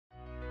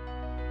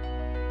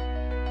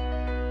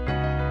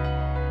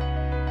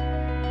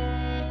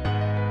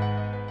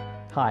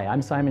Hi,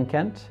 I'm Simon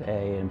Kent,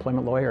 an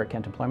employment lawyer at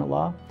Kent Employment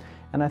Law,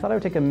 and I thought I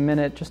would take a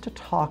minute just to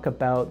talk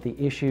about the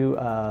issue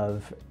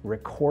of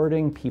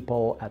recording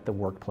people at the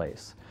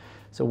workplace.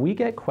 So we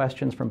get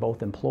questions from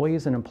both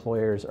employees and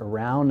employers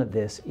around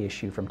this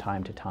issue from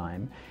time to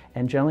time,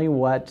 and generally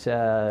what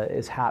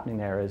is happening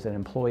there is an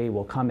employee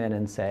will come in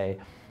and say,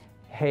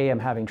 hey, I'm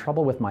having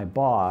trouble with my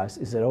boss,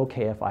 is it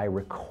okay if I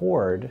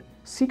record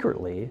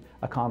secretly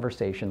a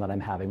conversation that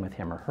I'm having with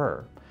him or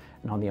her?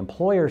 And on the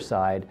employer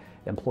side,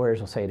 employers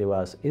will say to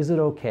us, is it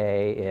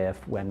okay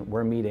if when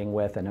we're meeting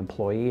with an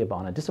employee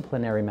on a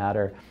disciplinary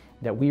matter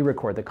that we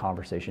record the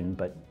conversation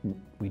but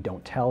we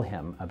don't tell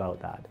him about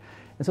that?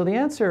 And so the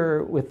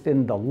answer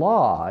within the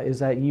law is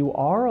that you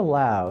are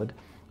allowed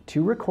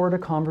to record a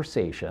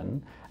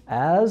conversation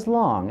as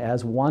long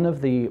as one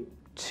of the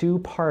two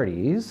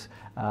parties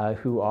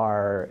who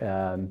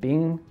are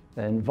being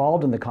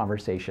involved in the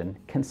conversation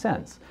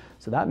consents.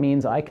 So that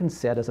means I can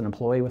sit as an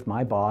employee with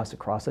my boss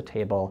across a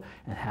table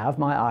and have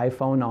my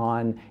iPhone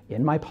on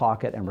in my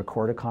pocket and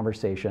record a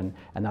conversation,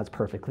 and that's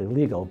perfectly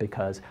legal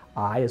because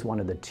I, as one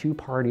of the two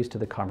parties to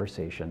the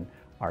conversation,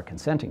 are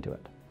consenting to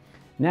it.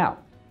 Now,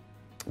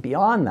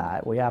 beyond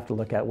that, we have to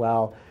look at,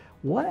 well,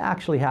 what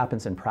actually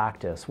happens in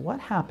practice? What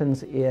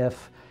happens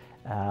if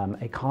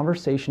a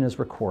conversation is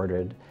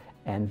recorded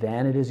and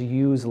then it is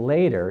used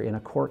later in a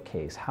court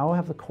case? How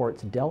have the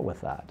courts dealt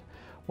with that?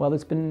 Well,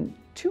 there's been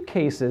two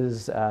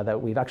cases that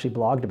we've actually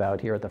blogged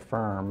about here at the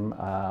firm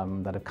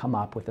that have come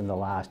up within the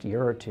last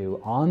year or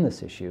two on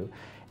this issue.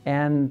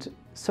 And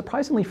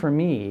surprisingly for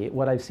me,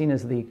 what I've seen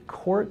is the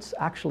courts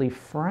actually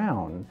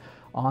frown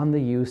on the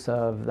use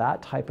of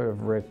that type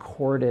of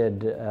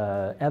recorded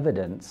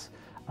evidence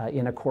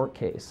in a court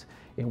case.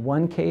 In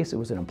one case, it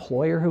was an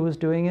employer who was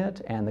doing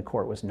it, and the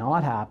court was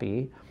not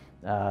happy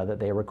that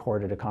they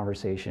recorded a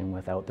conversation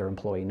without their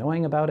employee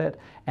knowing about it,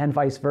 and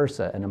vice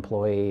versa. An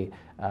employee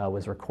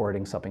was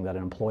recording something that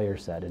an employer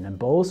said. And in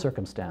both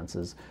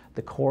circumstances,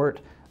 the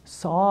court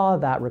saw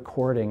that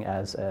recording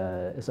as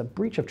a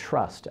breach of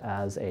trust,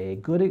 as a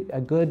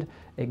good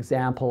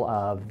example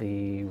of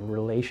the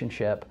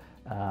relationship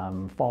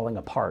falling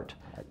apart.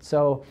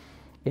 So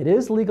it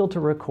is legal to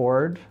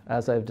record,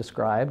 as I've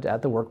described,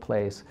 at the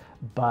workplace,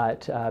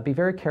 but be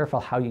very careful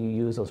how you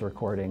use those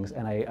recordings.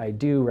 And I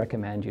do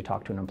recommend you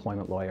talk to an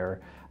employment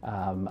lawyer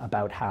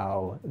about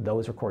how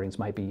those recordings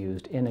might be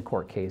used in a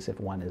court case if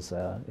one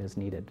is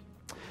needed.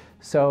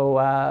 So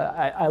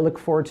I look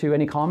forward to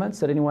any comments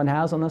that anyone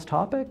has on this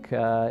topic.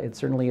 It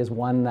certainly is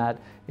one that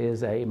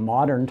is a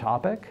modern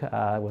topic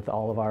with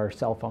all of our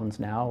cell phones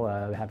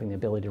now having the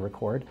ability to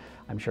record.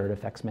 I'm sure it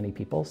affects many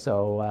people.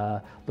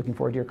 So looking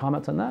forward to your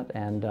comments on that,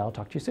 and I'll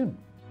talk to you soon.